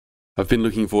I've been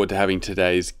looking forward to having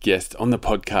today's guest on the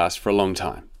podcast for a long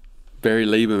time. Barry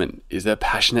Lieberman is a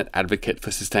passionate advocate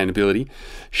for sustainability.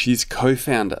 She's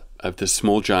co-founder of the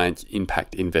Small Giants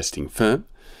impact investing firm.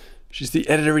 She's the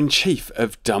editor-in-chief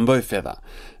of Dumbo Feather.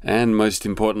 And most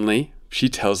importantly, she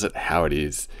tells it how it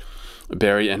is.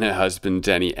 Barry and her husband,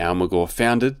 Danny Almagor,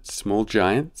 founded Small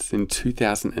Giants in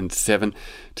 2007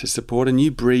 to support a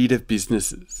new breed of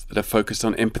businesses that are focused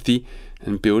on empathy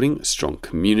and building strong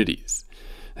communities.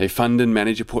 They fund and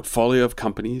manage a portfolio of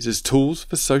companies as tools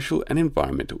for social and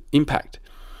environmental impact,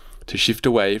 to shift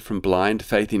away from blind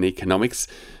faith in economics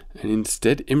and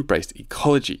instead embrace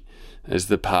ecology as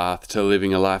the path to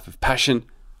living a life of passion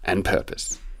and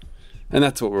purpose. And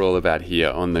that's what we're all about here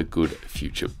on the Good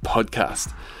Future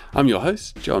podcast. I'm your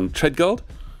host, John Treadgold,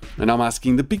 and I'm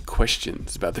asking the big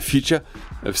questions about the future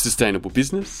of sustainable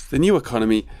business, the new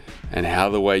economy, and how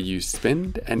the way you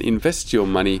spend and invest your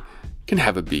money can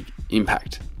have a big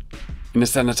impact. In a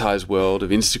sanitized world of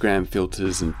Instagram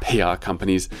filters and PR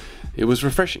companies, it was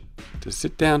refreshing to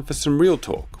sit down for some real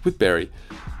talk with Barry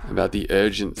about the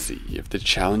urgency of the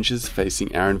challenges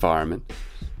facing our environment,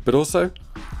 but also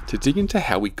to dig into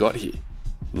how we got here,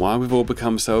 why we've all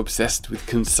become so obsessed with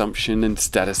consumption and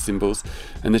status symbols,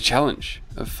 and the challenge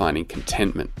of finding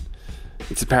contentment.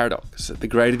 It's a paradox that the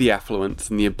greater the affluence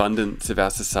and the abundance of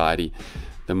our society,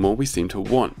 the more we seem to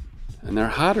want, and the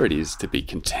harder it is to be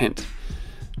content.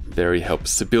 Barry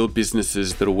helps to build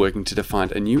businesses that are working to define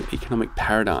a new economic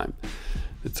paradigm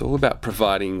that's all about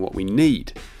providing what we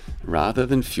need rather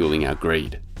than fueling our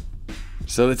greed.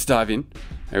 So let's dive in.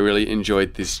 I really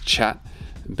enjoyed this chat.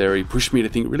 Barry pushed me to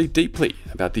think really deeply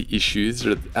about the issues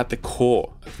that are at the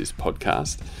core of this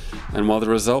podcast. And while the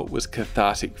result was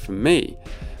cathartic for me,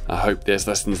 I hope there's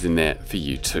lessons in there for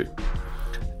you too.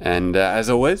 And as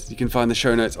always, you can find the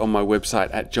show notes on my website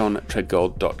at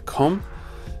johntreadgold.com.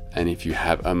 And if you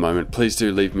have a moment, please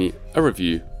do leave me a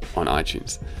review on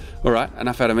iTunes. All right,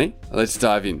 enough out of me. Let's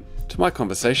dive in to my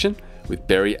conversation with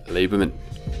Barry Lieberman.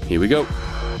 Here we go.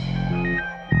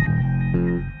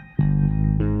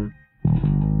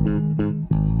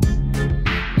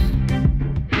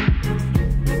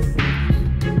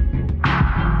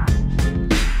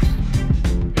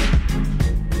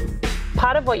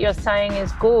 Part of what you're saying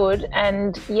is good,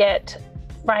 and yet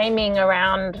framing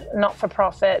around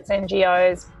not-for-profits,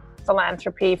 NGOs,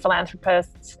 philanthropy,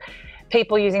 philanthropists,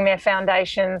 people using their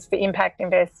foundations for impact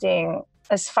investing,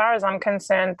 as far as I'm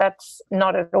concerned, that's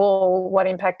not at all what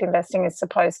impact investing is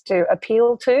supposed to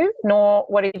appeal to, nor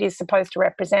what it is supposed to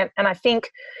represent. And I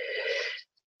think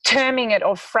terming it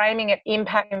or framing it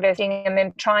impact investing and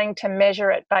then trying to measure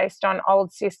it based on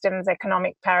old systems,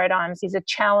 economic paradigms is a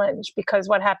challenge, because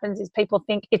what happens is people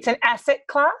think it's an asset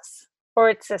class or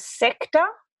it's a sector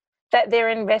that they're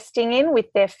investing in with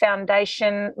their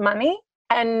foundation money.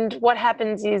 And what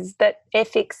happens is that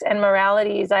ethics and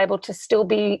morality is able to still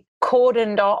be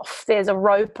cordoned off. There's a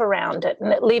rope around it,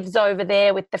 and it lives over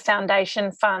there with the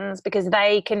foundation funds because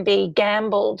they can be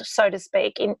gambled, so to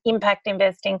speak, in impact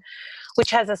investing,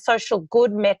 which has a social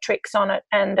good metrics on it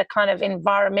and a kind of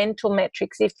environmental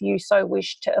metrics if you so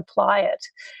wish to apply it.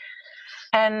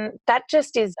 And that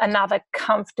just is another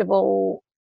comfortable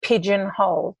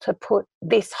pigeonhole to put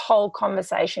this whole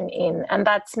conversation in. And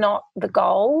that's not the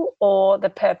goal or the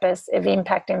purpose of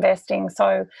impact investing.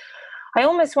 So I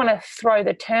almost want to throw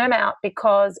the term out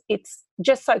because it's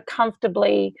just so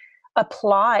comfortably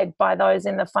applied by those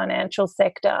in the financial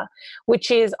sector,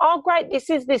 which is, oh, great, this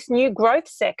is this new growth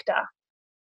sector.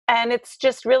 And it's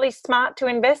just really smart to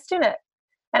invest in it.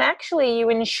 And actually, you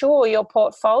insure your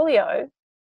portfolio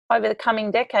over the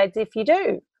coming decades if you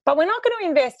do. But we're not going to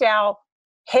invest our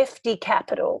hefty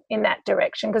capital in that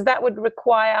direction because that would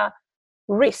require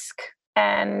risk.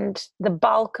 And the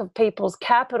bulk of people's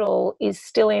capital is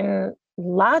still in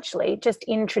largely just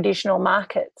in traditional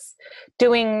markets,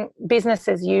 doing business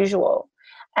as usual.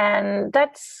 And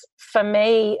that's, for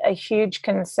me, a huge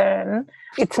concern.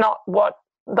 It's not what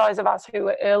those of us who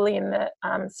were early in the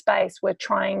space were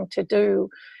trying to do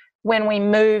when we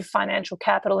move financial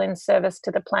capital in service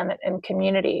to the planet and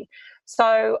community.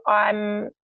 So I'm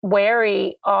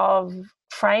wary of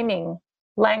framing,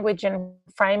 language and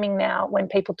framing now when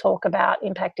people talk about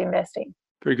impact investing.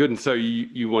 Very good. And so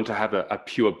you want to have a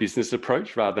pure business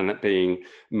approach rather than it being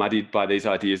muddied by these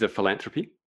ideas of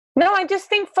philanthropy? No, I just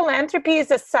think philanthropy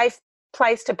is a safe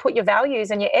place to put your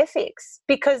values and your ethics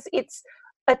because it's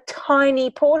a tiny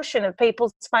portion of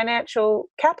people's financial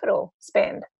capital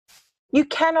spend. You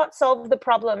cannot solve the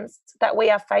problems that we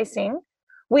are facing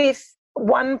with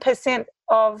 1%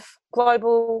 of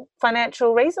global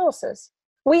financial resources.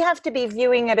 We have to be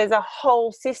viewing it as a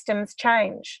whole systems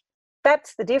change.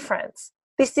 That's the difference.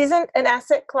 This isn't an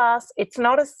asset class. It's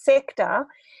not a sector.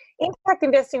 Impact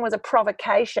investing was a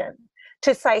provocation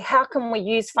to say, how can we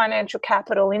use financial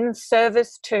capital in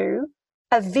service to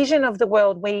a vision of the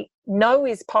world we know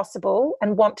is possible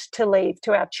and want to leave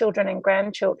to our children and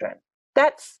grandchildren?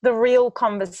 That's the real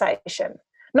conversation.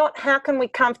 Not how can we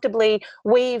comfortably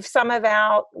weave some of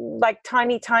our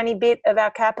tiny bit of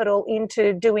our capital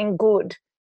into doing good.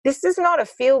 This is not a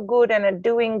feel good and a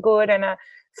doing good and a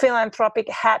philanthropic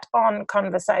hat on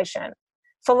conversation.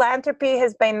 Philanthropy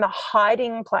has been the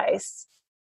hiding place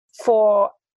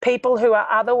for people who are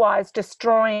otherwise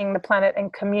destroying the planet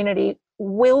and community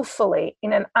willfully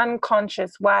in an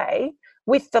unconscious way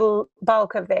with the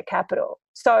bulk of their capital.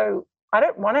 So I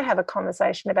don't want to have a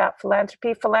conversation about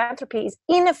philanthropy. Philanthropy is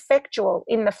ineffectual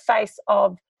in the face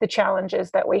of the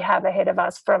challenges that we have ahead of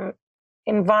us, from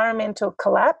environmental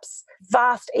collapse,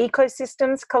 vast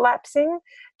ecosystems collapsing,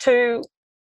 to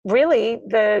really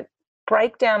the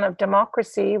breakdown of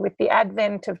democracy with the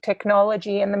advent of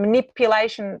technology and the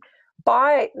manipulation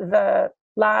by the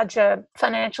larger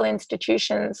financial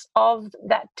institutions of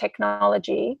that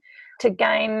technology to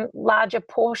gain larger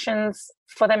portions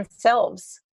for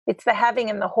themselves. It's the having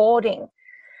and the hoarding.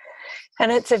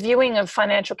 And it's a viewing of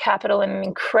financial capital in an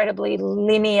incredibly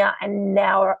linear and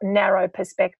narrow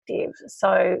perspective.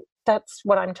 So that's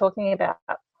what I'm talking about.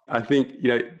 I think,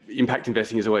 impact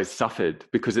investing has always suffered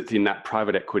because it's in that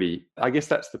private equity. I guess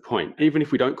that's the point. Even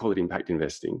if we don't call it impact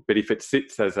investing, but if it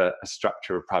sits as a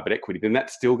structure of private equity, then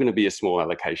that's still going to be a small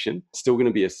allocation, still going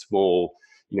to be a small,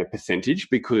 percentage,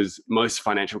 because most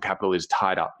financial capital is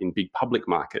tied up in big public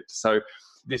markets. So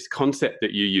this concept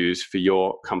that you use for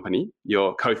your company,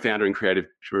 your co-founder and creative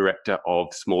director of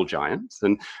Small Giants,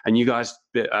 and you guys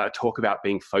talk about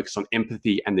being focused on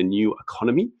empathy and the new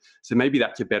economy. So maybe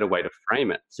that's a better way to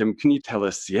frame it. So can you tell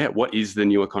us, what is the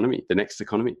new economy, the next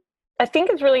economy? I think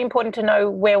it's really important to know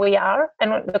where we are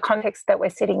and the context that we're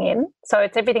sitting in. So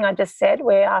it's everything I just said.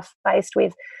 We are faced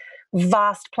with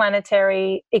vast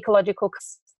planetary ecological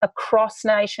across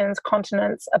nations,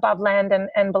 continents, above land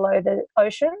and below the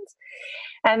oceans.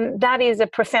 And that is a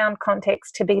profound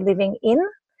context to be living in.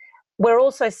 We're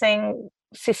also seeing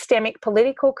systemic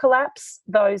political collapse.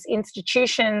 Those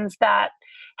institutions that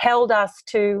held us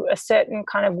to a certain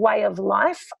kind of way of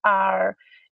life are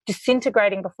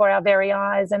disintegrating before our very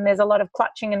eyes, and there's a lot of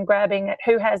clutching and grabbing at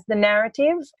who has the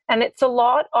narrative. And it's a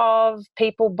lot of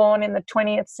people born in the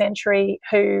 20th century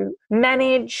who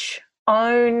manage,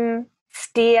 own,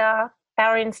 steer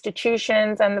our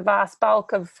institutions and the vast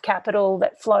bulk of capital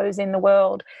that flows in the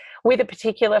world with a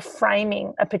particular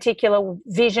framing, a particular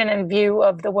vision and view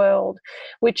of the world,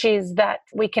 which is that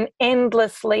we can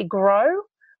endlessly grow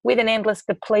with an endless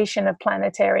depletion of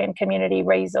planetary and community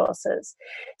resources.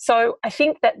 So I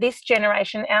think that this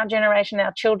generation,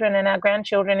 our children and our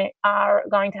grandchildren are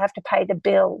going to have to pay the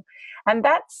bill. And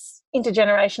that's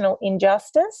intergenerational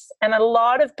injustice. And a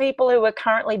lot of people who are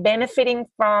currently benefiting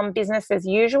from business as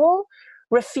usual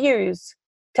refuse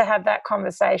to have that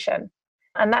conversation.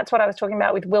 And that's what I was talking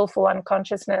about with willful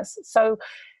unconsciousness. So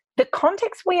the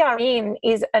context we are in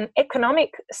is an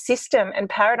economic system and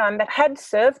paradigm that had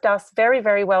served us very,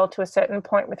 very well to a certain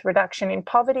point, with reduction in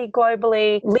poverty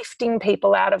globally, lifting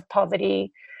people out of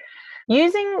poverty.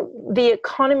 Using the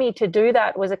economy to do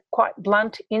that was a quite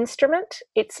blunt instrument.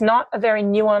 It's not a very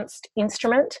nuanced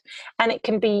instrument, and it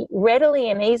can be readily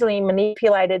and easily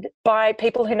manipulated by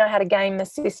people who know how to game the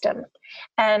system.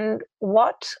 And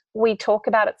what we talk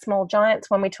about at Small Giants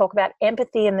when we talk about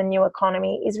empathy in the new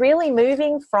economy is really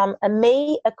moving from a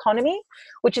me economy,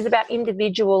 which is about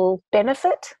individual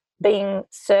benefit being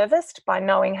serviced by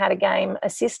knowing how to game a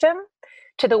system,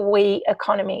 to the we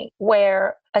economy,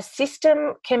 where a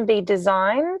system can be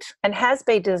designed and has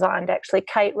been designed. Actually,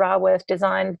 Kate Raworth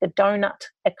designed the donut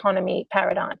economy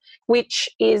paradigm, which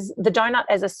is the donut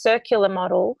as a circular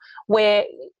model where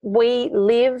we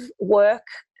live, work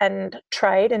and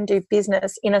trade and do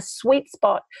business in a sweet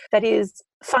spot that is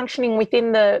functioning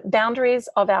within the boundaries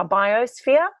of our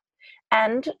biosphere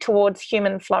and towards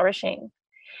human flourishing.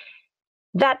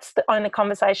 That's the only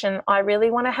conversation I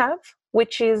really want to have,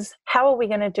 which is how are we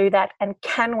going to do that, and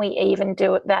can we even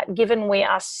do that given we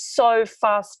are so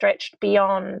far stretched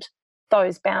beyond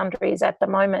those boundaries at the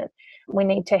moment? We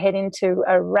need to head into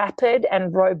a rapid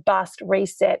and robust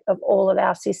reset of all of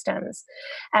our systems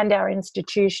and our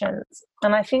institutions.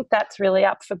 And I think that's really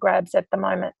up for grabs at the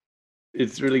moment.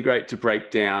 It's really great to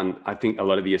break down, I think, a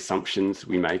lot of the assumptions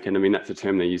we make. And I mean, that's a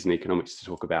term they use in economics to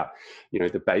talk about,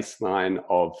 the baseline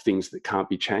of things that can't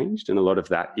be changed. And a lot of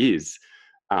that is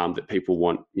that people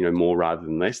want, more rather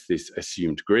than less, this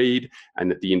assumed greed, and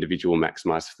that the individual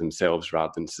maximize for themselves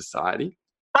rather than society.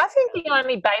 I think the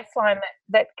only baseline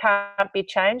that can't be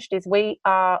changed is we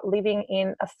are living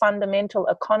in a fundamental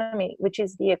economy, which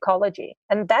is the ecology.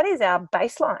 And that is our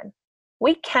baseline.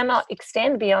 We cannot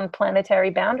extend beyond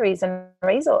planetary boundaries and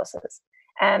resources.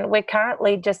 And we're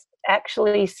currently just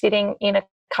actually sitting in a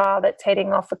car that's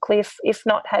heading off a cliff, if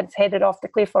not has headed off the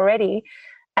cliff already.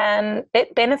 And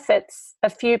it benefits a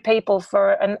few people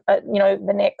for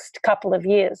the next couple of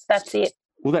years. That's it.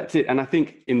 Well, that's it. And I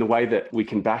think in the way that we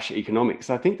can bash economics,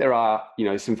 I think there are,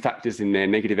 some factors in there,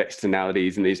 negative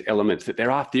externalities and these elements, that there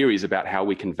are theories about how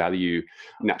we can value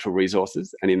natural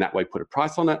resources and in that way put a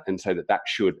price on it, and so that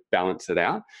should balance it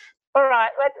out. All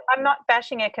right. I'm not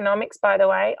bashing economics, by the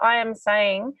way. I am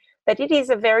saying that it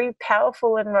is a very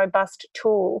powerful and robust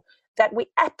tool that we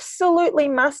absolutely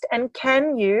must and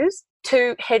can use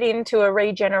to head into a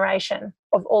regeneration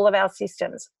of all of our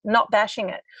systems, not bashing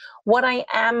it. What I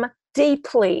am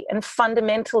deeply and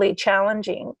fundamentally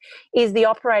challenging is the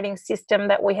operating system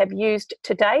that we have used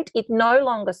to date. It no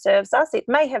longer serves us. It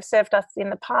may have served us in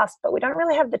the past, but we don't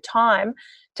really have the time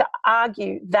to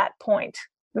argue that point.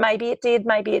 Maybe it did,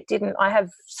 maybe it didn't. I have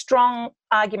strong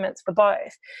arguments for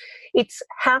both. It's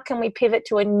how can we pivot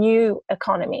to a new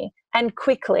economy, and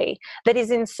quickly, that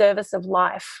is in service of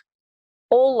life,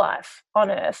 all life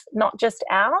on earth, not just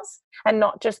ours and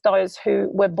not just those who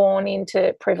were born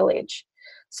into privilege.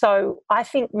 So I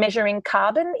think measuring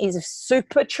carbon is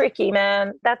super tricky,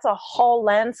 man. That's a whole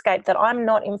landscape that I'm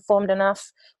not informed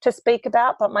enough to speak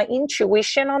about. But my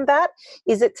intuition on that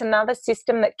is it's another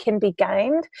system that can be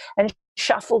gamed and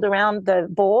shuffled around the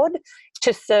board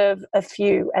to serve a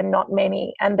few and not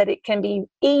many, and that it can be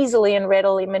easily and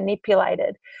readily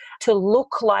manipulated to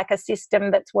look like a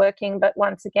system that's working, but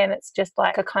once again, it's just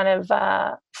like a kind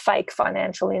of fake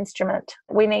financial instrument.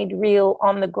 We need real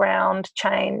on-the-ground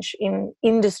change in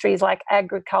industries like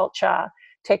agriculture,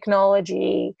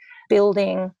 technology,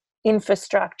 building,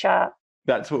 infrastructure.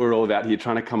 That's what we're all about here,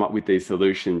 trying to come up with these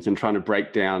solutions and trying to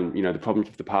break down, the problems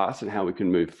of the past and how we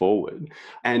can move forward.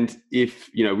 And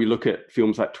if, we look at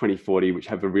films like 2040, which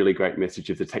have a really great message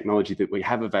of the technology that we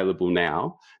have available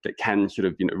now that can sort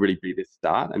of, really be the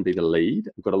start and be the lead.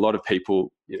 We've got a lot of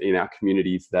people in our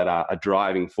communities that are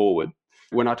driving forward.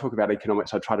 When I talk about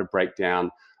economics, I try to break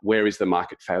down where is the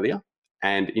market failure.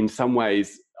 And in some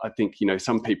ways, I think,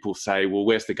 some people say, well,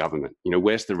 where's the government?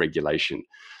 Where's the regulation?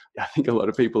 I think a lot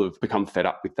of people have become fed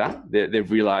up with that. They've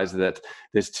realised that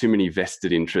there's too many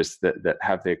vested interests that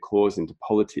have their claws into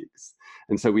politics.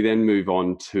 And so we then move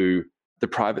on to the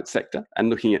private sector and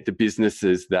looking at the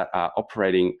businesses that are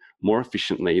operating more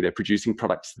efficiently. They're producing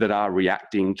products that are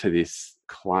reacting to this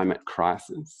climate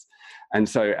crisis. And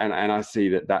so, and I see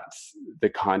that that's the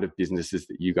kind of businesses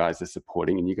that you guys are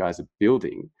supporting and you guys are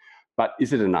building. But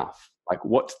is it enough? Like,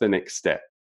 what's the next step?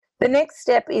 The next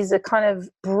step is a kind of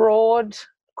broad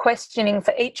questioning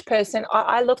for each person.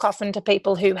 I look often to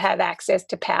people who have access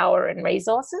to power and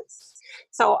resources.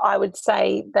 So I would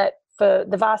say that for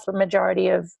the vast majority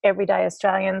of everyday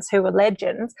Australians who are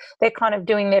legends, they're kind of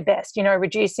doing their best,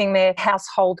 reducing their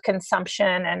household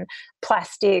consumption and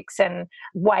plastics and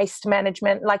waste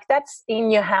management. Like, that's in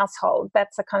your household.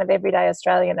 That's a kind of everyday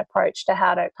Australian approach to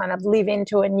how to kind of live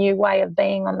into a new way of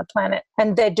being on the planet.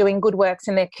 And they're doing good works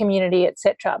in their community,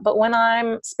 etc. But when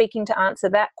I'm speaking to answer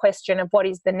that question of what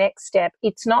is the next step,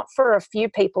 it's not for a few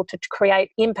people to create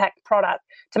impact product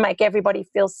to make everybody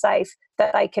feel safe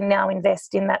that they can now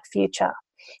invest in that future.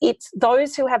 It's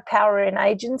those who have power and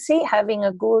agency having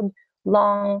a good,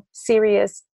 long,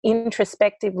 serious,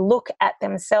 introspective look at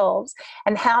themselves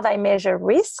and how they measure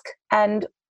risk and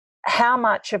how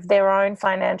much of their own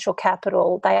financial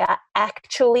capital they are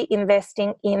actually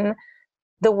investing in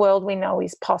the world we know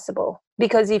is possible.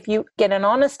 Because if you get an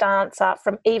honest answer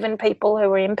from even people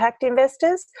who are impact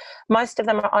investors, most of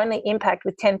them are only impact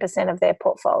with 10% of their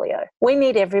portfolio. We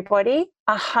need everybody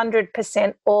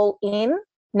 100% all in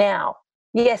now,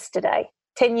 yesterday,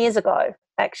 10 years ago,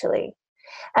 actually.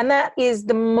 And that is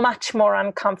the much more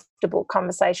uncomfortable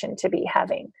conversation to be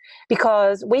having,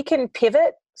 because we can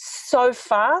pivot so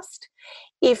fast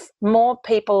if more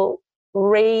people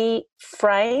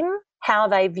reframe how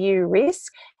they view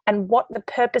risk and what the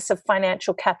purpose of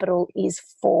financial capital is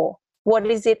for. What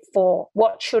is it for?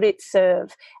 What should it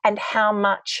serve? And how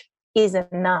much is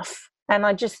enough? And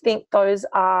I just think those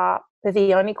are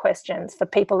the only questions for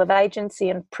people of agency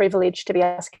and privilege to be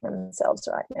asking themselves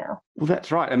right now. Well,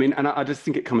 that's right. I mean, and I just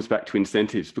think it comes back to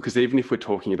incentives, because even if we're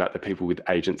talking about the people with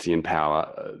agency and power,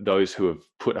 those who have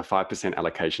put a 5%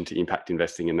 allocation to impact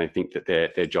investing and they think that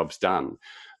their job's done,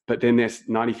 But then there's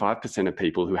 95% of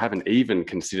people who haven't even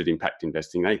considered impact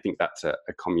investing. They think that's a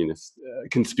communist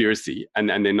conspiracy, and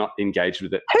they're not engaged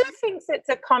with it. Who thinks it's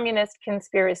a communist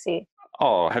conspiracy?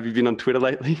 Oh, have you been on Twitter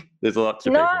lately? There's lots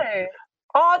of No. people.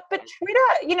 Oh, but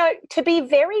Twitter, to be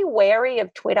very wary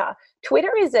of Twitter.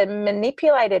 Twitter is a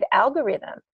manipulated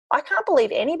algorithm. I can't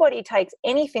believe anybody takes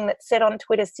anything that's said on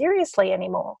Twitter seriously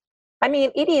anymore. I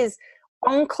mean, it is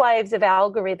enclaves of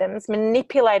algorithms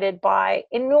manipulated by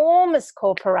enormous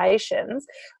corporations,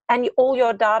 and all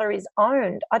your data is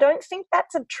owned. I don't think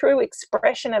that's a true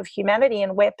expression of humanity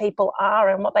and where people are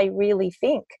and what they really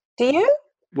think. Do you?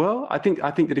 Well, I think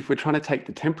that if we're trying to take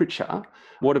the temperature,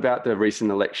 what about the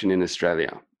recent election in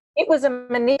Australia? It was a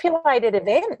manipulated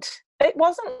event. It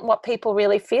wasn't what people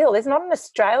really feel. There's not an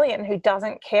Australian who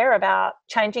doesn't care about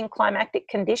changing climatic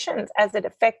conditions as it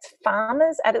affects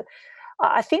farmers.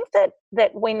 I think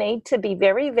that we need to be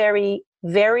very, very,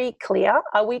 very clear.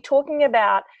 Are we talking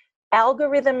about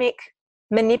algorithmic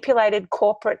manipulated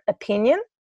corporate opinion?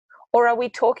 Or are we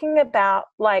talking about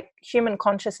like human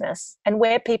consciousness and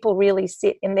where people really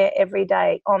sit in their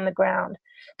everyday on the ground?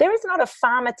 There is not a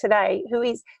farmer today who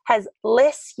has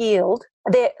less yield,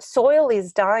 their soil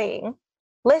is dying,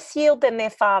 less yield than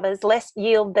their fathers, less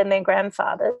yield than their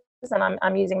grandfathers, and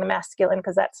I'm using the masculine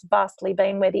because that's vastly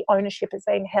been where the ownership has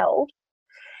been held.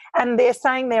 And they're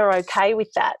saying they're okay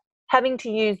with that, having to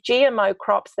use GMO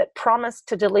crops that promise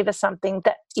to deliver something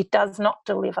that it does not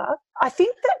deliver. I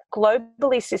think that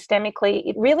globally, systemically,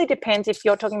 it really depends if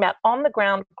you're talking about on the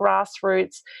ground,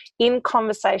 grassroots, in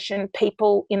conversation,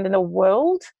 people in the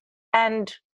world,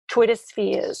 and Twitter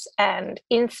spheres and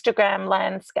Instagram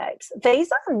landscapes.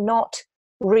 These are not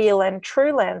real and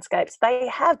true landscapes. They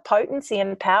have potency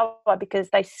and power because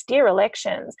they steer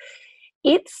elections.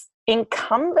 It's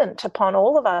incumbent upon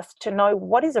all of us to know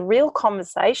what is a real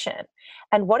conversation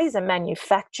and what is a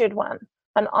manufactured one.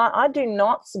 And I do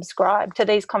not subscribe to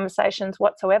these conversations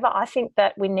whatsoever. I think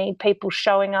that we need people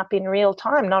showing up in real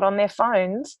time, not on their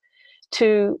phones,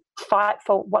 to fight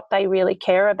for what they really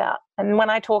care about. And when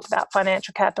I talk about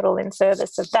financial capital in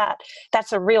service of that,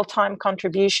 that's a real-time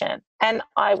contribution. And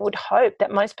I would hope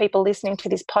that most people listening to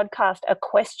this podcast are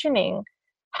questioning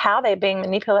how they're being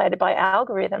manipulated by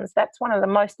algorithms. That's one of the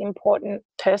most important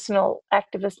personal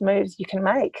activist moves you can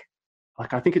make.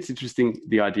 Like, I think it's interesting,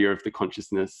 the idea of the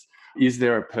consciousness. Is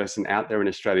there a person out there in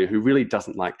Australia who really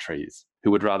doesn't like trees,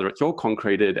 who would rather it's all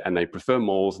concreted and they prefer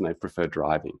malls and they prefer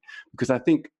driving? Because I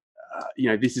think,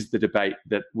 this is the debate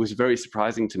that was very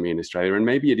surprising to me in Australia. And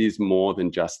maybe it is more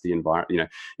than just the environment.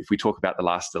 If we talk about the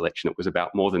last election, it was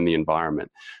about more than the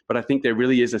environment. But I think there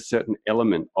really is a certain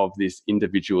element of this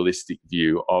individualistic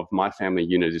view of my family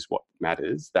unit is what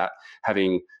matters, that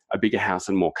having a bigger house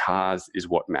and more cars is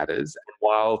what matters. And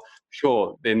while,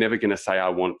 sure, they're never going to say, I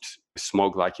want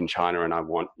smog like in China and I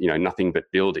want, nothing but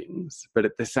buildings. But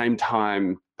at the same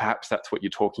time, perhaps that's what you're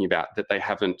talking about, that they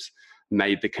haven't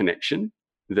made the connection,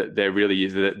 that there really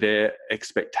is, that their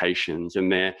expectations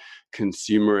and their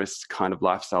consumerist kind of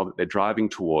lifestyle that they're driving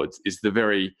towards is the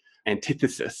very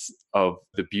antithesis of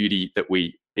the beauty that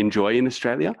we enjoy in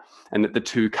Australia, and that the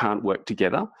two can't work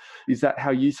together. Is that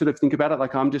how you sort of think about it?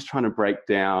 Like, I'm just trying to break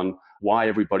down why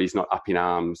everybody's not up in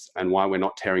arms and why we're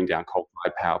not tearing down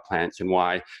coal-fired power plants and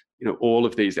why, all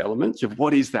of these elements of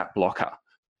what is that blocker?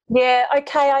 Yeah,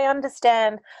 okay, I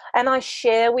understand. And I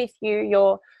share with you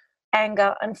your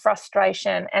anger and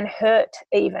frustration and hurt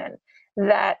even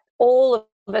that all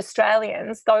of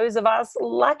Australians, those of us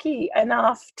lucky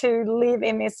enough to live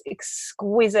in this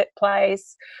exquisite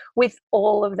place with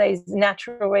all of these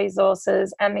natural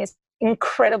resources and this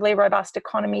incredibly robust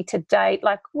economy to date,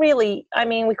 like really, I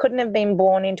mean, we couldn't have been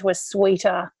born into a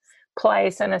sweeter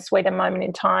place and a sweeter moment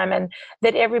in time, and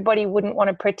that everybody wouldn't want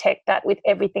to protect that with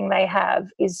everything they have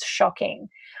is shocking.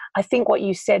 I think what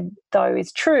you said, though,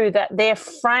 is true, that their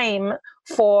frame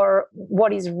for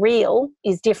what is real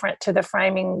is different to the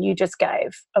framing you just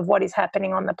gave of what is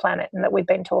happening on the planet and that we've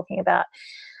been talking about.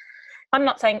 I'm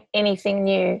not saying anything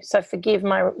new, so forgive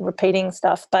my repeating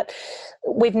stuff, but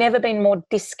we've never been more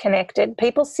disconnected.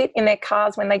 People sit in their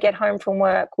cars when they get home from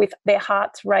work with their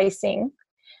hearts racing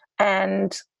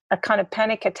and a kind of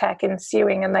panic attack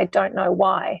ensuing, and they don't know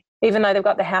why, even though they've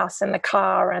got the house and the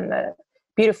car and the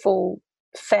beautiful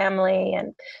family,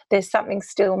 and there's something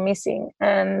still missing.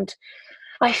 And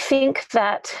I think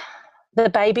that the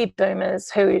baby boomers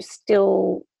who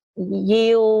still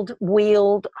wield,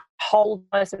 hold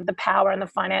most of the power and the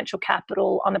financial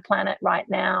capital on the planet right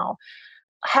now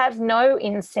have no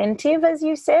incentive, as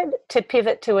you said, to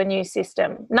pivot to a new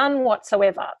system. None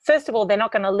whatsoever. First of all, they're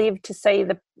not going to live to see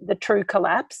the true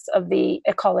collapse of the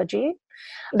ecology.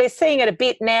 They're seeing it a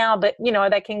bit now, but,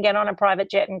 they can get on a private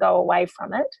jet and go away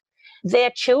from it.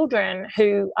 Their children,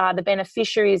 who are the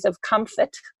beneficiaries of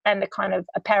comfort and the kind of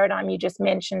a paradigm you just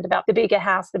mentioned about the bigger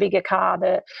house, the bigger car,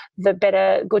 the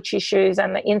better Gucci shoes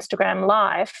and the Instagram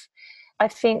life, I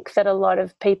think that a lot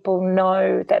of people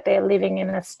know that they're living in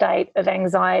a state of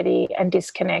anxiety and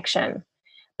disconnection,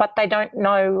 but they don't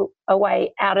know a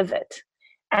way out of it.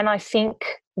 And I think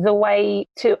the way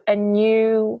to a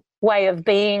new way of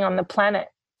being on the planet,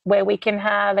 where we can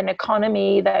have an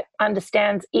economy that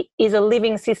understands it is a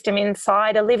living system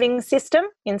inside a living system,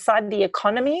 inside the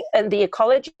economy and the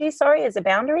ecology, as a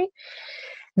boundary,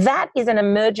 that is an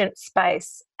emergent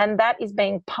space, and that is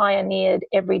being pioneered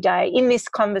every day in this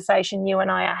conversation you and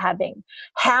I are having.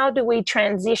 How do we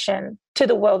transition to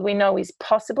the world we know is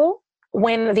possible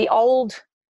when the old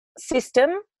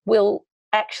system will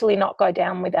actually not go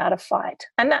down without a fight?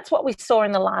 And that's what we saw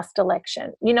in the last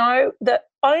election. The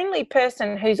only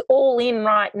person who's all in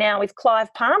right now is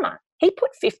Clive Palmer. He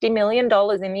put $50 million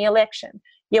in the election.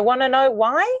 You want to know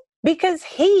why? Because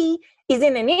he is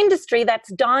in an industry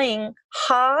that's dying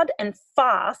hard and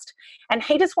fast, and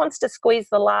he just wants to squeeze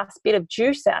the last bit of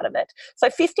juice out of it. So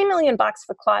 $50 million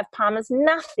for Clive Palmer's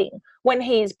nothing when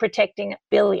he is protecting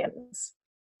billions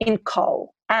in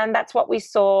coal. And that's what we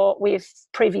saw with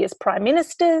previous prime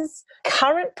ministers,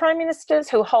 current prime ministers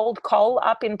who hold coal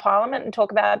up in Parliament and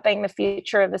talk about being the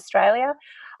future of Australia.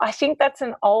 I think that's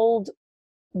an old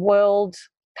world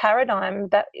paradigm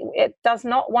that it does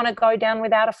not want to go down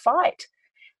without a fight.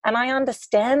 And I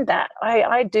understand that.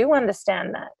 I do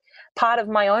understand that. Part of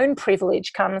my own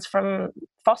privilege comes from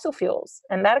fossil fuels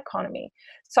and that economy.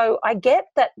 So I get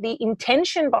that the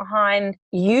intention behind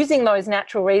using those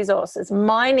natural resources,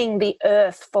 mining the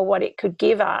earth for what it could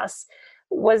give us,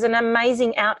 was an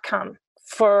amazing outcome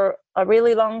for a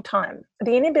really long time.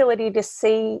 The inability to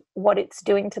see what it's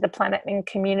doing to the planet and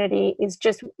community is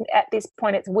just, at this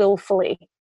point, it's willfully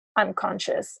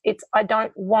unconscious. I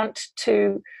don't want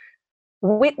to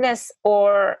witness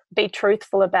or be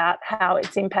truthful about how it's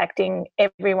impacting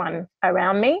everyone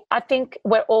around me. I think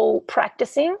we're all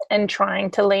practicing and trying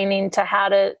to lean into how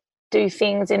to do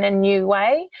things in a new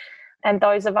way. And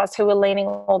those of us who are leaning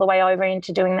all the way over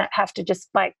into doing that have to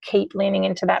just keep leaning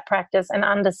into that practice and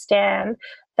understand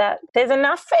that there's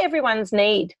enough for everyone's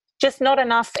need, just not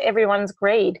enough for everyone's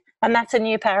greed. And that's a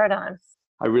new paradigm.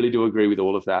 I really do agree with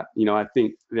all of that. I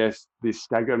think there's this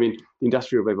the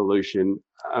Industrial Revolution,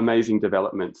 amazing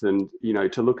developments, and,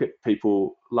 to look at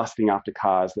people lusting after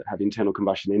cars that have internal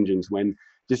combustion engines when it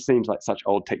just seems like such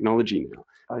old technology now.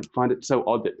 I find it so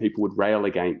odd that people would rail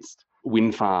against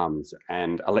wind farms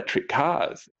and electric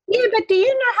cars. Yeah, but do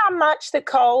you know how much the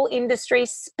coal industry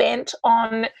spent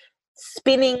on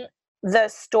spinning the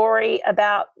story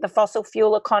about the fossil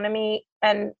fuel economy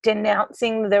and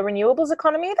denouncing the renewables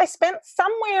economy? They spent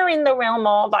somewhere in the realm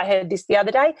of, I heard this the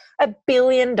other day, $1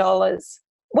 billion.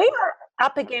 We are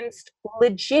up against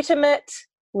legitimate,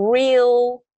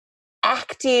 real,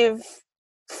 active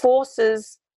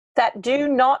forces that do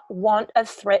not want a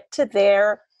threat to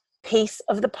their piece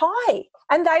of the pie.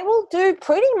 And they will do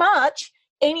pretty much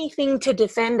anything to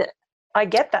defend it. I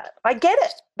get that. I get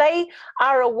it. They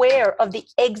are aware of the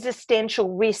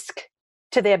existential risk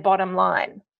to their bottom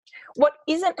line. What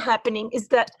isn't happening is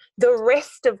that the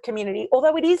rest of community,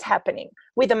 although it is happening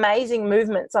with amazing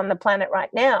movements on the planet right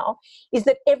now, is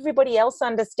that everybody else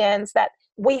understands that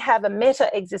we have a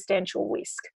meta-existential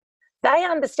risk. They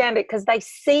understand it because they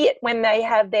see it when they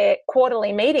have their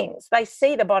quarterly meetings. They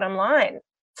see the bottom line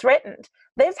threatened.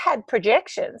 They've had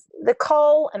projections. The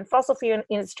coal and fossil fuel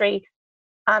industry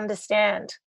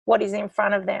understand what is in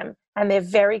front of them, and they're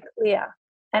very clear.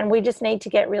 And we just need to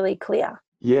get really clear.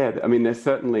 Yeah, there's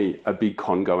certainly a big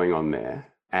con going on there.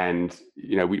 And,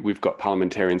 we've got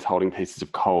parliamentarians holding pieces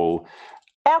of coal.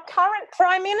 Our current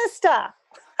Prime Minister.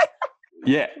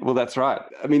 Yeah, well, that's right.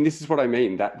 This is what I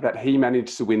mean, that he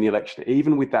managed to win the election,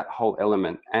 even with that whole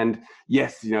element. And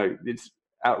yes, it's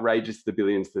outrageous, the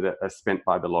billions that are spent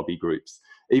by the lobby groups,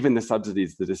 even the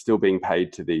subsidies that are still being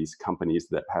paid to these companies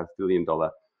that have billion-dollar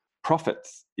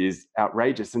profits is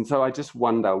outrageous. And so I just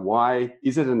wonder, why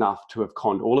is it enough to have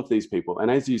conned all of these people? And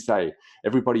as you say,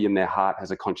 everybody in their heart has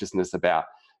a consciousness about,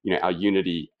 our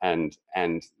unity and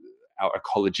our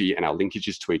ecology and our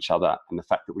linkages to each other, and the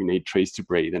fact that we need trees to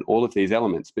breathe and all of these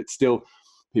elements. But still,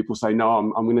 people say, no,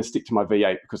 I'm going to stick to my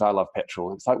V8 because I love petrol.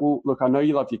 And it's like, well, look, I know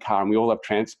you love your car and we all love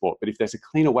transport, but if there's a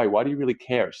cleaner way, why do you really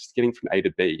care? It's just getting from A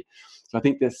to B. So I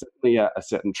think there's certainly a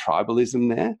certain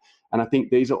tribalism there. And I think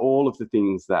these are all of the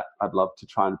things that I'd love to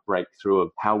try and break through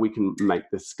of how we can make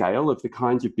the scale of the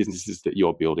kinds of businesses that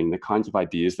you're building, the kinds of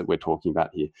ideas that we're talking about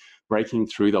here, breaking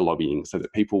through the lobbying so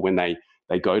that people, when they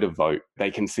go to vote,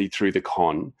 they can see through the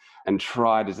con and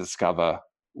try to discover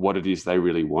what it is they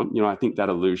really want. I think that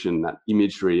illusion, that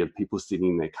imagery of people sitting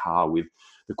in their car with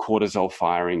the cortisol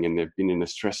firing and they've been in a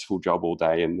stressful job all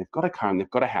day and they've got a car and they've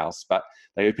got a house, but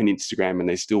they open Instagram and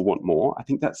they still want more. I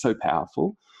think that's so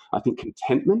powerful. I think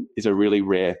contentment is a really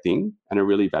rare thing and a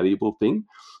really valuable thing.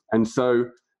 And so,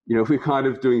 we're kind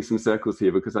of doing some circles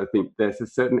here because I think there's a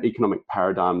certain economic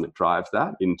paradigm that drives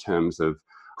that in terms of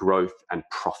growth and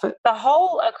profit. The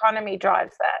whole economy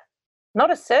drives that, not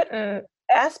a certain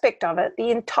aspect of it.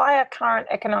 The entire current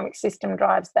economic system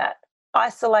drives that.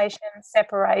 Isolation,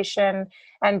 separation,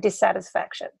 and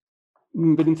dissatisfaction.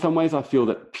 But in some ways, I feel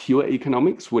that pure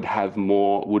economics would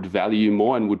value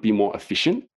more and would be more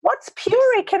efficient. What's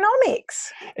pure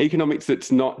economics? Economics that's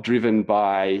not driven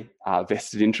by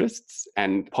vested interests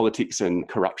and politics and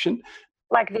corruption.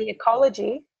 Like the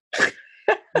ecology.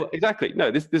 Well, exactly. No,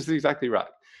 this is exactly right.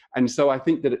 And so I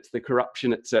think that it's the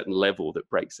corruption at a certain level that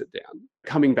breaks it down.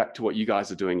 Coming back to what you guys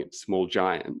are doing at Small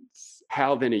Giants,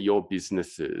 how then are your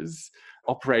businesses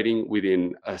operating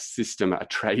within a system, a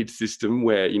trade system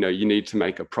where, you need to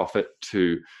make a profit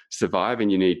to survive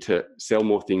and you need to sell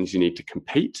more things, you need to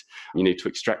compete, you need to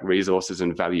extract resources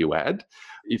and value add.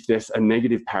 If there's a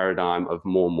negative paradigm of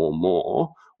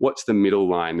more, what's the middle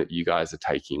line that you guys are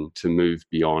taking to move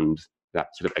beyond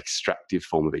that sort of extractive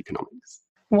form of economics?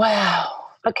 Wow.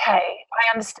 Okay.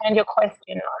 I understand your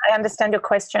question.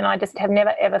 I just have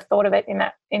never ever thought of it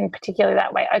in particular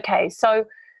that way. Okay. So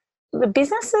the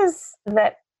businesses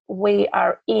that we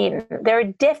are in, there are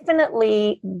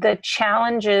definitely the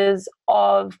challenges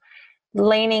of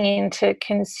leaning into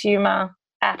consumer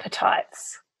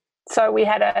appetites. So we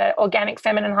had an organic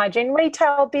feminine hygiene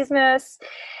retail business,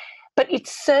 but it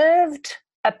served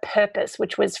a purpose,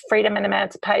 which was freedom and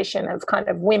emancipation of kind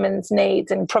of women's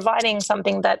needs and providing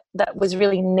something that was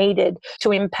really needed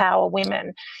to empower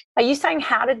women. Are you saying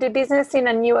how to do business in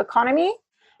a new economy?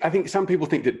 I think some people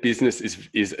think that business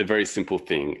is a very simple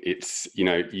thing. It's,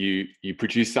 you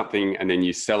produce something and then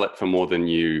you sell it for more than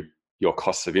your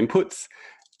costs of inputs,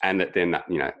 and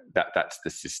that's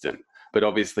the system. But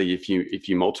obviously, if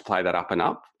you multiply that up and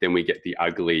up, then we get the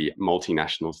ugly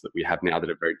multinationals that we have now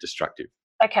that are very destructive.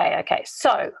 Okay.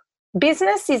 So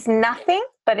business is nothing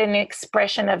but an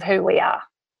expression of who we are.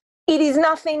 It is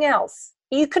nothing else.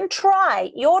 You can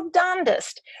try your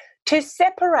darndest to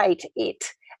separate it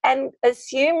and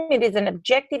assume it is an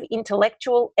objective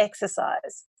intellectual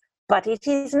exercise, but it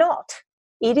is not.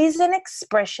 It is an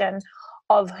expression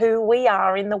of who we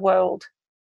are in the world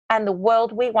and the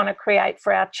world we want to create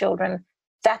for our children.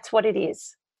 That's what it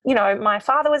is. My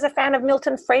father was a fan of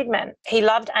Milton Friedman. He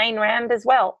loved Ayn Rand as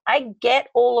well. I get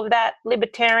all of that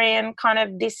libertarian kind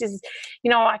of, this is,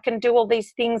 I can do all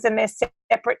these things and they're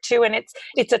separate too, and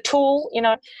it's a tool,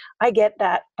 I get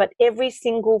that. But every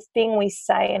single thing we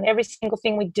say and every single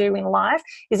thing we do in life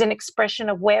is an expression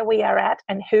of where we are at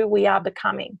and who we are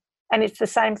becoming. And it's the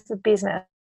same for business.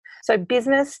 So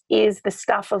business is the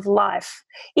stuff of life.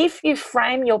 If you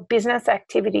frame your business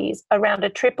activities around a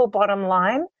triple bottom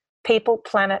line, people,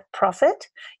 planet, profit,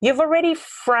 you've already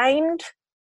framed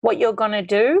what you're going to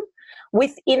do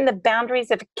within the boundaries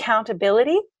of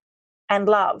accountability and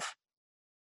love.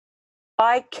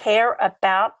 I care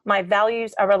about, my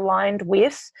values are aligned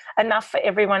with enough for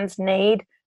everyone's need,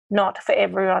 not for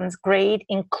everyone's greed,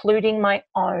 including my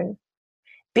own.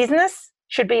 Business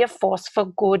should be a force for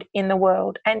good in the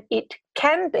world, and it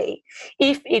can be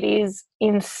if it is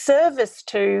in service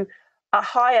to a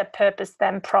higher purpose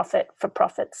than profit for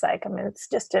profit's sake. I mean, it's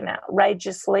just an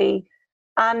outrageously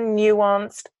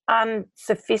unnuanced,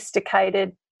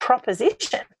 unsophisticated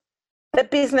proposition. That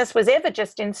business was ever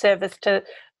just in service to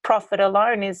profit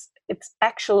alone it's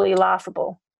actually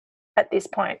laughable at this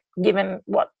point, given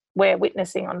what we're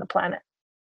witnessing on the planet,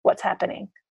 what's happening.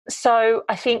 So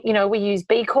I think, we use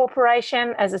B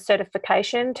Corporation as a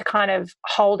certification to kind of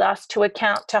hold us to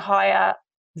account to higher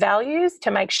values,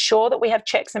 to make sure that we have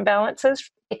checks and balances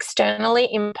externally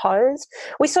imposed.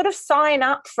 We sort of sign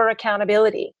up for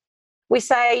accountability. We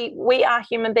say we are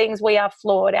human beings, we are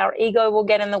flawed. Our ego will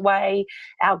get in the way,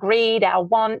 our greed, our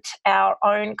want, our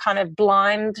own kind of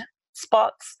blind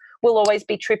spots will always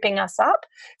be tripping us up.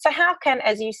 So how can,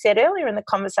 as you said earlier in the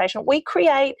conversation, we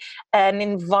create an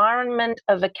environment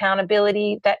of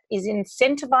accountability that is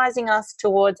incentivizing us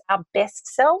towards our best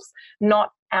selves,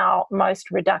 not our most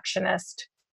reductionist,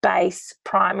 base,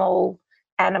 primal,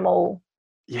 animal?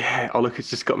 Yeah. Oh, look, it's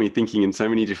just got me thinking in so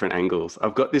many different angles.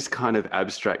 I've got this kind of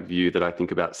abstract view that I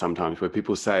think about sometimes where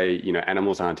people say,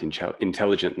 animals aren't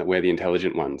intelligent, that we're the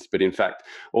intelligent ones. But in fact,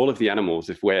 all of the animals,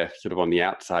 if we're sort of on the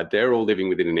outside, they're all living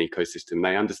within an ecosystem.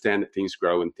 They understand that things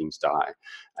grow and things die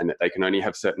and that they can only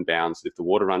have certain bounds. If the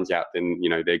water runs out, then,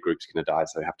 their group's going to die,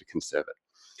 so they have to conserve it.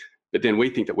 But then we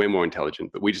think that we're more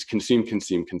intelligent, but we just consume,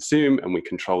 and we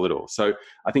control it all. So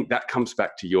I think that comes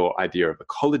back to your idea of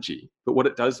ecology. But what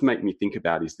it does make me think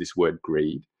about is this word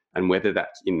greed and whether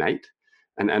that's innate.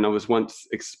 And I was once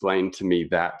explained to me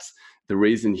that the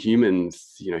reason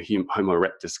humans, Homo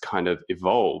erectus kind of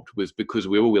evolved was because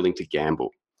we were willing to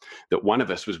gamble. That one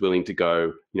of us was willing to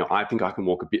go, I think I can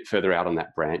walk a bit further out on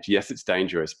that branch. Yes, it's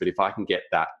dangerous, but if I can get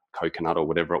that coconut or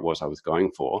whatever it was I was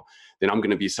going for, then I'm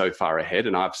going to be so far ahead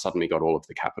and I've suddenly got all of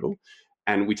the capital.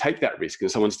 And we take that risk,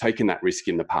 and someone's taken that risk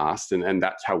in the past, and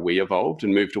that's how we evolved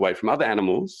and moved away from other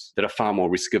animals that are far more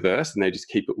risk averse, and they just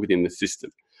keep it within the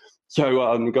system. So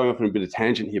I'm going off on a bit of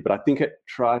tangent here, but I think it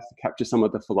tries to capture some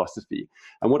of the philosophy.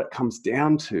 And what it comes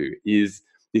down to is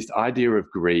this idea of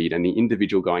greed and the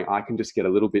individual going, I can just get a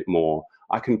little bit more.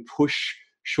 I can push.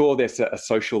 Sure, there's a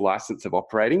social license of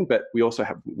operating, but we also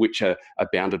have which are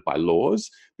bounded by laws,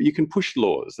 but you can push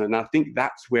laws. And I think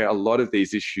that's where a lot of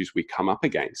these issues we come up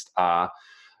against are,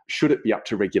 should it be up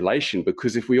to regulation?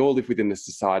 Because if we all live within the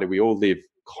society, we all live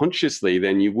consciously,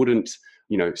 then you wouldn't,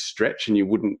 stretch and you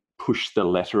wouldn't push the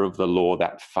letter of the law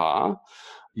that far.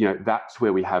 That's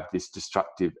where we have this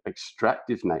destructive,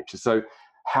 extractive nature. So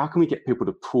how can we get people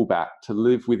to pull back, to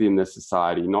live within the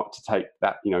society, not to take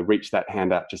that, reach that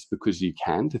hand out just because you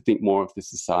can, to think more of the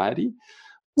society?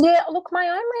 Yeah, look, my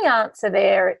only answer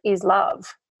there is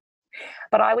love.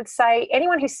 But I would say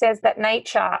anyone who says that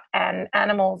nature and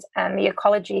animals and the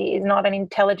ecology is not an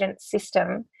intelligent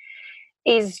system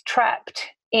is trapped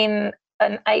in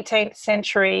an 18th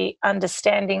century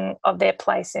understanding of their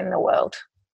place in the world.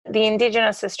 The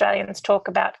Indigenous Australians talk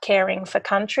about caring for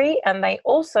country, and they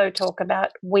also talk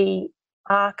about we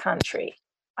are country.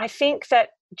 I think that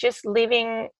just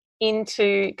living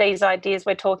into these ideas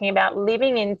we're talking about,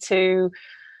 living into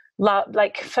love,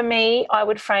 like for me, I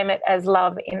would frame it as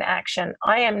love in action.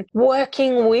 I am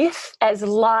working with as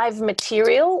live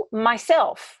material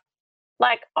myself.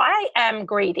 Like I am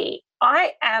greedy.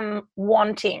 I am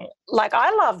wanting, like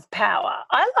I love power.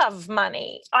 I love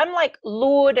money. I'm like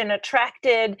lured and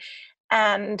attracted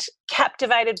and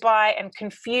captivated by and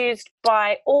confused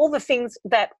by all the things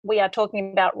that we are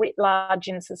talking about writ large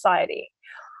in society.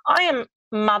 I am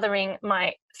mothering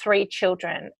my 3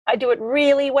 children. I do it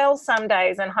really well some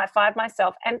days and high five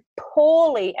myself, and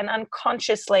poorly and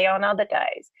unconsciously on other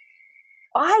days.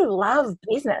 I love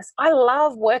business. I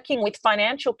love working with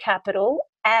financial capital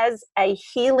as a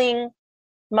healing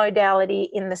modality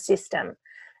in the system.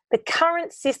 The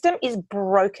current system is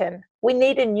broken. We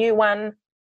need a new one,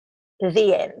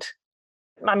 the end.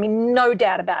 I mean, no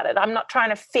doubt about it. I'm not trying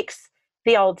to fix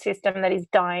the old system that is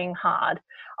dying hard.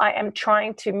 I am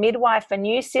trying to midwife a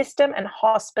new system and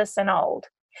hospice an old.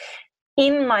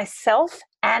 In myself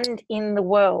and in the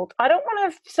world. I don't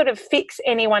want to sort of fix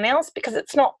anyone else because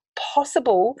it's not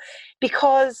possible,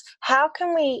 because how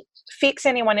can we fix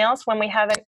anyone else when we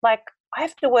haven't, like, I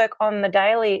have to work on the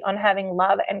daily on having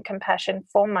love and compassion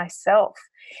for myself.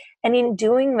 And in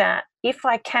doing that, if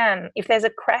I can, if there's a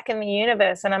crack in the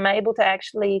universe and I'm able to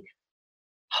actually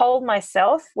hold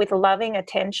myself with loving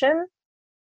attention,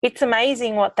 it's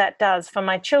amazing what that does for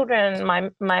my children,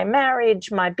 my marriage,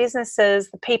 my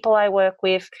businesses, the people I work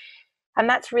with. And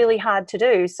that's really hard to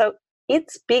do. So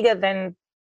it's bigger than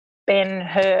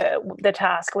Ben-Hur, the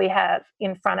task we have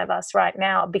in front of us right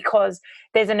now, because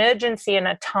there's an urgency and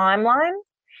a timeline,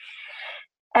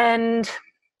 and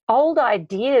old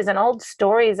ideas and old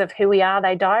stories of who we are,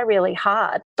 they die really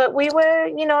hard. But we were,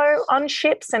 on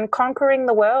ships and conquering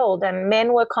the world, and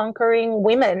men were conquering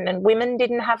women, and women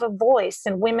didn't have a voice,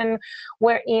 and women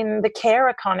were in the care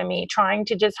economy trying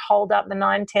to just hold up the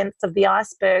 9/10 of the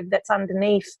iceberg that's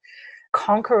underneath,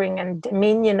 conquering and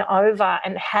dominion over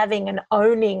and having and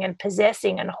owning and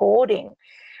possessing and hoarding.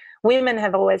 Women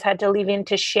have always had to live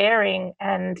into sharing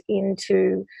and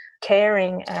into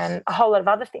caring and a whole lot of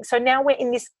other things. So now we're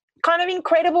in this kind of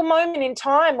incredible moment in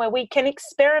time where we can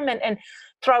experiment and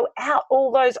throw out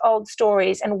all those old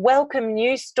stories and welcome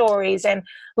new stories and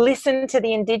listen to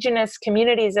the Indigenous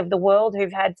communities of the world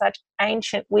who've had such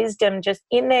ancient wisdom just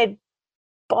in their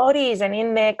bodies and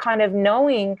in their kind of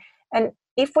knowing, And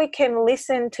if we can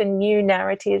listen to new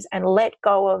narratives and let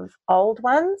go of old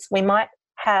ones, we might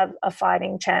have a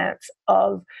fighting chance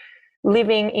of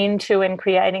living into and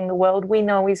creating the world we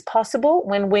know is possible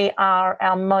when we are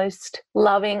our most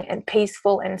loving and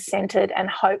peaceful and centered and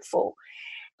hopeful.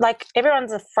 Like,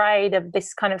 everyone's afraid of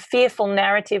this kind of fearful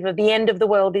narrative of the end of the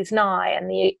world is nigh and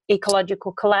the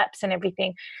ecological collapse and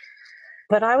everything.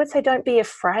 But I would say, don't be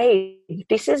afraid.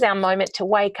 This is our moment to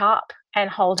wake up and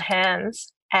hold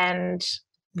hands and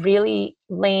really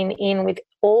lean in with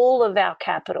all of our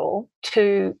capital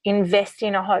to invest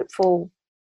in a hopeful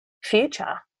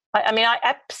future. I mean, I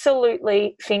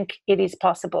absolutely think it is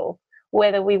possible.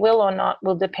 Whether we will or not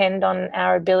will depend on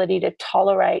our ability to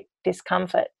tolerate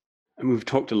discomfort. And we've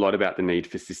talked a lot about the need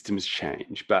for systems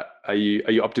change, but are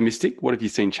you optimistic? What have you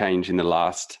seen change in the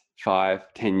last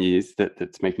 5-10 years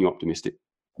that's making you optimistic?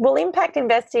 Well, impact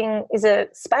investing is a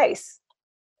space,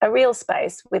 a real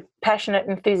space with passionate,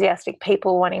 enthusiastic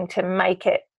people wanting to make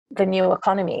it the new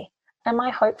economy. Am I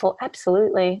hopeful?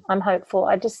 Absolutely, I'm hopeful.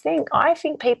 I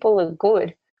think people are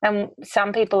good, and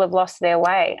some people have lost their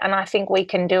way, and I think we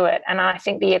can do it. And I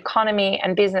think the economy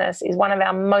and business is one of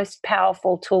our most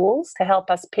powerful tools to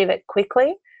help us pivot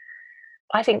quickly.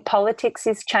 I think politics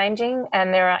is changing,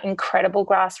 and there are incredible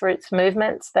grassroots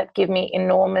movements that give me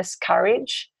enormous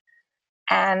courage.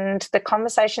 And the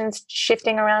conversation's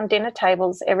shifting around dinner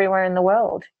tables everywhere in the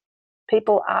world.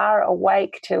 People are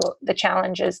awake to the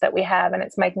challenges that we have, and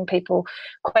it's making people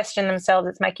question themselves.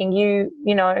 It's making you,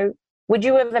 would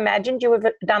you have imagined you would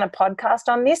have done a podcast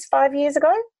on this 5 years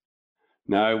ago?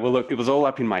 No, well, look, it was all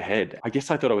up in my head. I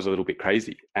guess I thought I was a little bit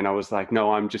crazy. And I was like,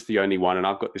 no, I'm just the only one, and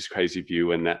I've got this crazy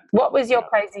view. And that. What was your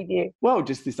crazy view? Well,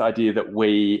 just this idea that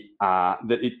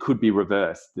that it could be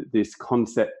reversed, that this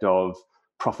concept of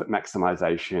profit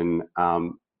maximization,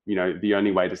 the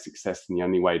only way to success and the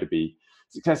only way to be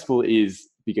successful is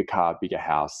bigger car, bigger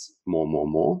house,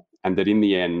 more. And that in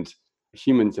the end,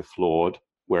 humans are flawed,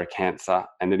 we're a cancer,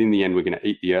 and that in the end, we're going to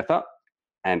eat the earth up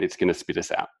and it's going to spit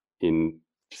us out in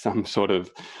some sort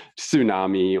of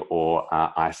tsunami or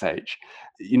ice age.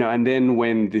 And then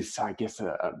when this, I guess,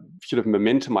 sort of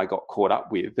momentum I got caught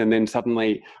up with, and then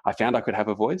suddenly I found I could have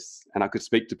a voice and I could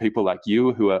speak to people like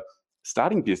you who are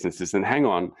starting businesses, and hang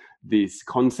on, these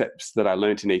concepts that I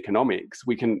learned in economics,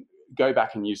 we can go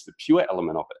back and use the pure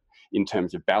element of it in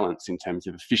terms of balance, in terms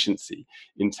of efficiency,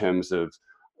 in terms of,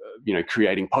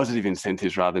 creating positive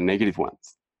incentives rather than negative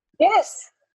ones.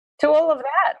 Yes, to all of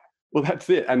that. Well, that's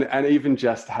it. And even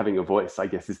just having a voice, I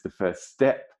guess, is the first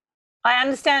step. I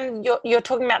understand you're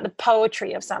talking about the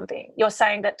poetry of something. You're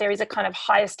saying that there is a kind of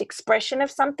highest expression of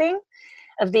something,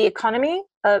 of the economy,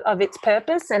 of its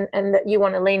purpose, and that you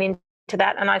want to lean into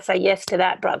that. And I say yes to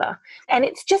that, brother. And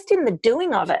it's just in the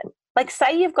doing of it. Like,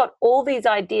 say you've got all these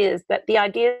ideas, that the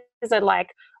ideas are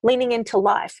like leaning into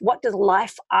life. What does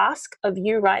life ask of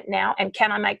you right now? And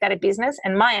can I make that a business?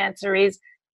 And my answer is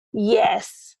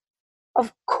yes,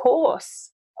 of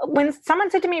course. When someone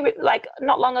said to me, like,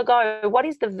 not long ago, what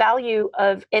is the value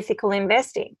of ethical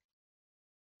investing?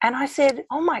 And I said,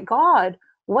 oh my God,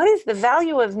 what is the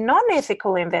value of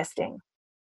non-ethical investing?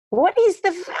 What is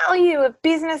the value of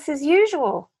business as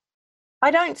usual? I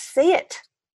don't see it.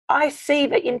 I see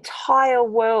the entire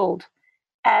world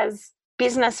as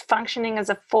business functioning as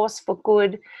a force for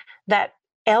good that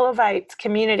elevates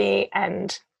community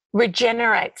and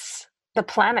regenerates the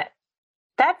planet.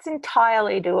 That's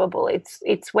entirely doable.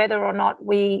 It's whether or not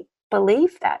we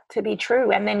believe that to be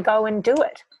true and then go and do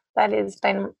it. That has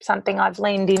been something I've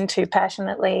leaned into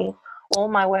passionately all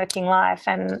my working life,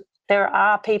 and there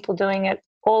are people doing it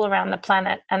all around the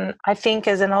planet. And I think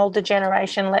as an older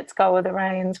generation, let's go with the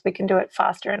reins. We can do it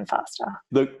faster and faster.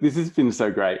 Look, this has been so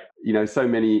great. So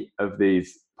many of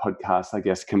these podcasts, I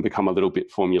guess, can become a little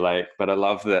bit formulaic, but I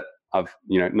love that I've,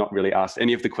 not really asked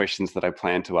any of the questions that I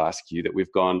plan to ask you, that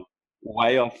we've gone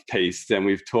way off piece and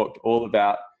we've talked all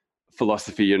about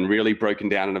philosophy and really broken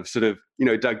down, and I've sort of,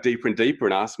 dug deeper and deeper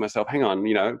and asked myself, hang on,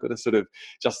 I've got to sort of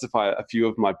justify a few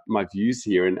of my views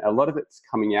here. And a lot of it's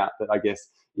coming out that I guess,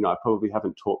 I probably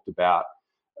haven't talked about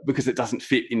because it doesn't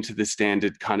fit into the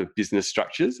standard kind of business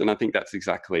structures. And I think that's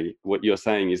exactly what you're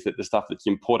saying, is that the stuff that's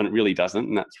important really doesn't.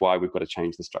 And that's why we've got to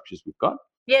change the structures we've got.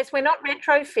 Yes, we're not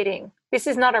retrofitting. This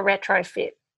is not a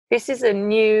retrofit. This is a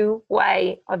new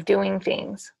way of doing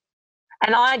things.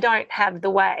 And I don't have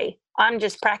the way. I'm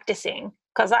just practicing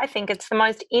because I think it's the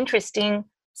most interesting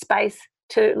space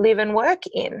to live and work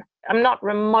in. I'm not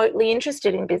remotely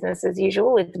interested in business as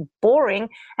usual. It's boring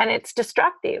and it's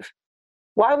destructive.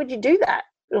 Why would you do that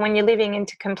when you're living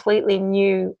into completely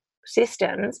new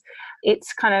systems,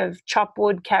 it's kind of chop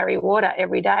wood, carry water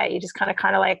every day. You just kind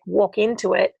of like walk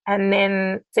into it and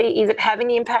then see, is it having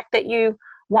the impact that you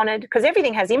wanted? Because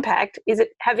everything has impact. Is it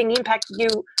having the impact you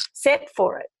set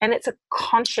for it? And it's a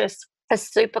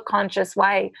super conscious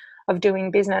way of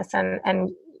doing business and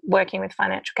working with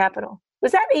financial capital.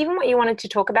 Was that even what you wanted to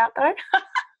talk about though?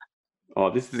 Oh,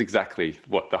 this is exactly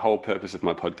what the whole purpose of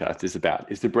my podcast is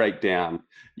about, is to break down,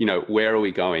 where are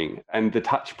we going? And the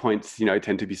touch points,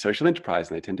 tend to be social enterprise,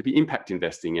 and they tend to be impact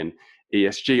investing and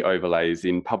ESG overlays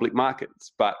in public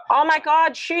markets. But oh my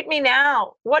God, shoot me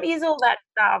now. What is all that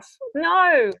stuff?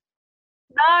 No,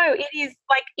 it is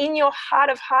like in your heart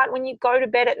of heart when you go to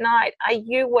bed at night. Are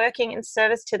you working in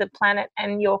service to the planet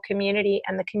and your community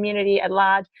and the community at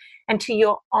large and to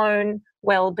your own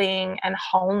well-being and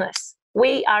wholeness?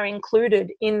 We are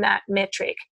included in that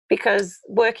metric, because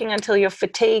working until you're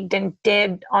fatigued and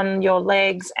dead on your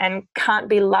legs and can't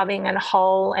be loving and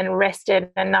whole and rested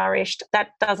and nourished,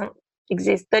 that doesn't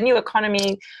exist. The new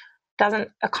economy doesn't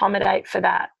accommodate for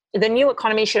that. The new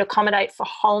economy should accommodate for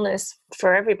wholeness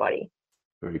for everybody.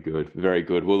 Very good. Very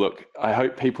good. Well, look, I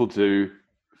hope people do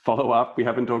follow up. We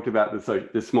haven't talked about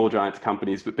the small giants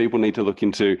companies, but people need to look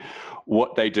into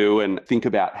what they do and think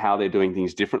about how they're doing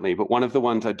things differently. But one of the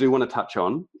ones I do want to touch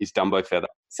on is Dumbo Feather.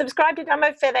 Subscribe to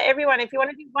Dumbo Feather, everyone. If you want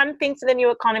to do one thing for the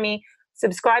new economy,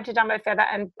 subscribe to Dumbo Feather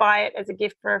and buy it as a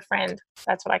gift for a friend.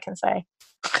 That's what I can say.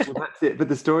 Well, that's it. But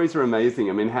the stories are amazing.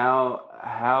 I mean,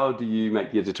 how do you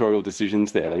make the editorial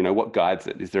decisions there? What guides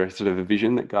it? Is there a sort of a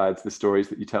vision that guides the stories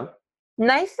that you tell?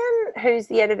 Nathan, who's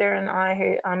the editor, and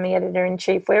I'm the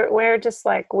editor-in-chief, we're just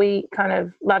like, we kind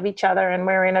of love each other and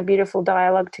we're in a beautiful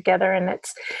dialogue together, and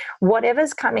it's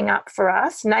whatever's coming up for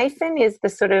us. Nathan is the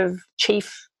sort of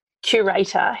chief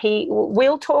curator.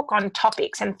 We'll talk on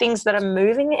topics and things that are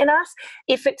moving in us.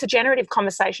 If it's a generative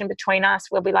conversation between us,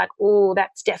 we'll be like, oh,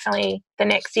 that's definitely the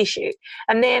next issue.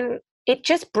 And then it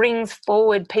just brings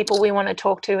forward people we want to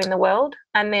talk to in the world.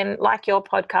 And then, like your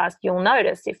podcast, you'll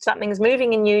notice if something's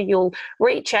moving in you, you'll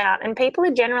reach out. And people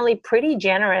are generally pretty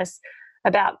generous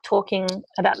about talking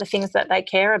about the things that they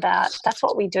care about. That's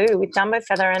what we do with Dumbo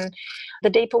Feather. And the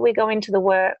deeper we go into the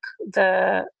work,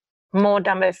 the more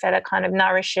Dumbo Feather kind of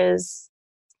nourishes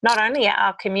not only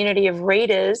our community of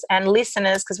readers and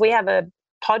listeners, because we have a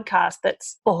podcast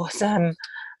that's awesome,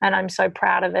 and I'm so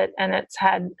proud of it. And it's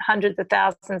had hundreds of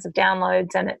thousands of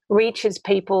downloads, and it reaches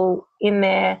people in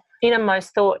their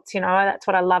innermost thoughts. That's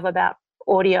what I love about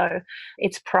audio.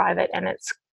 It's private and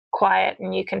it's quiet,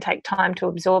 and you can take time to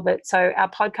absorb it. So our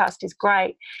podcast is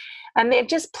great. And they're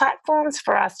just platforms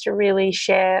for us to really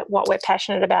share what we're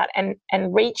passionate about and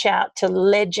reach out to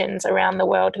legends around the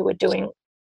world who are doing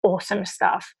awesome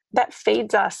stuff. That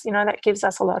feeds us, that gives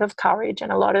us a lot of courage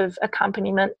and a lot of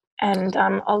accompaniment and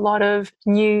a lot of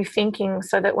new thinking,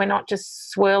 so that we're not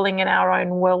just swirling in our own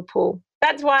whirlpool.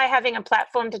 That's why having a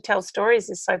platform to tell stories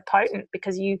is so potent,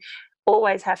 because you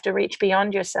always have to reach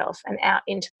beyond yourself and out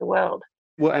into the world.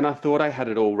 Well, and I thought I had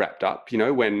it all wrapped up,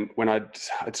 when I'd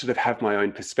sort of have my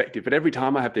own perspective. But every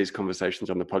time I have these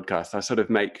conversations on the podcast, I sort of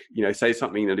make, say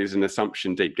something that is an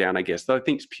assumption deep down, I guess, that I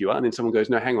think's pure. And then someone goes,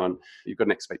 no, hang on, you've got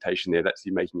an expectation there. That's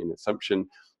you making an assumption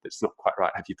that's not quite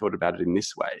right. Have you thought about it in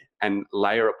this way? And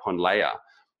layer upon layer,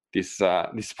 this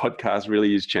podcast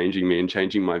really is changing me and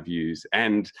changing my views.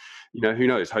 And, who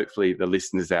knows, hopefully the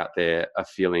listeners out there are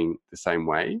feeling the same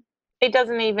way. It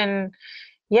doesn't even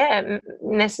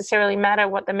necessarily matter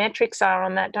what the metrics are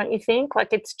on that, don't you think?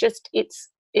 Like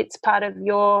it's part of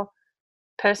your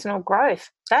personal growth.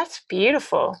 That's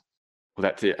beautiful. Well,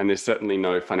 that's it. And there's certainly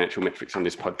no financial metrics on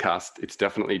this podcast. It's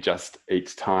definitely just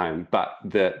each time. But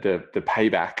the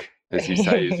payback, as you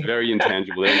say, is very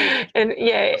intangible. And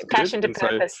passion to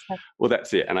purpose. So, well,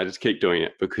 that's it. And I just keep doing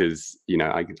it because,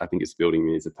 I think it's building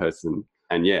me as a person.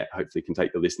 And hopefully can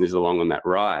take the listeners along on that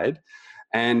ride.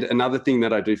 And another thing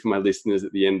that I do for my listeners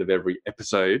at the end of every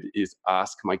episode is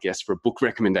ask my guests for a book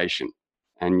recommendation.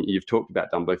 And you've talked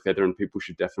about Dumbo Feather, and people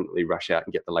should definitely rush out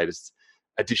and get the latest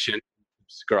edition,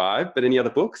 subscribe. But any other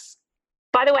books?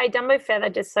 By the way, Dumbo Feather,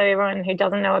 just so everyone who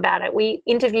doesn't know about it, we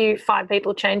interview 5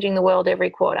 people changing the world every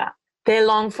quarter. They're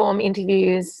long-form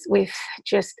interviews with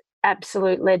just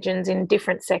absolute legends in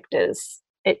different sectors.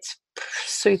 It's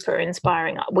super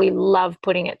inspiring. We love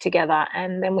putting it together,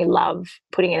 and then we love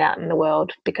putting it out in the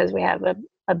world because we have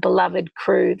a beloved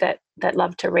crew that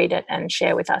love to read it and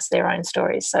share with us their own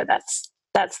stories. So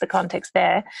that's the context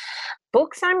there.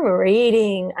 Books I'm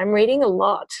reading a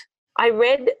lot. I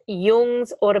read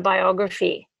Jung's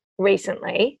autobiography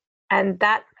recently, and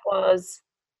that was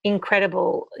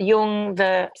incredible. Jung,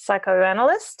 the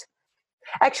psychoanalyst.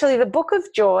 Actually, the Book of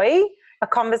Joy a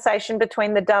conversation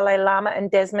between the Dalai Lama and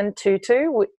Desmond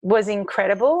Tutu was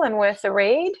incredible and worth a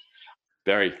read.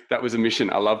 Very. That was a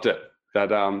mission. I loved it. That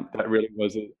really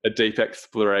was a deep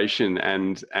exploration,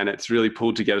 and it's really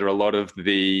pulled together a lot of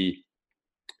the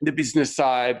business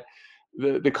side,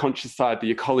 the conscious side,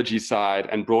 the ecology side,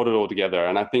 and brought it all together.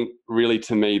 And I think really,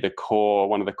 to me,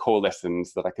 one of the core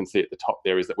lessons that I can see at the top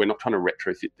there is that we're not trying to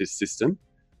retrofit this system.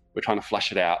 We're trying to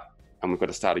flush it out, and we've got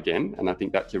to start again. And I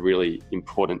think that's a really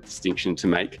important distinction to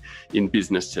make in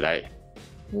business today.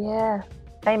 Yeah.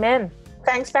 Amen.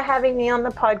 Thanks for having me on the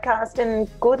podcast, and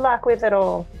good luck with it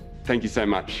all. Thank you so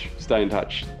much. Stay in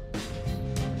touch.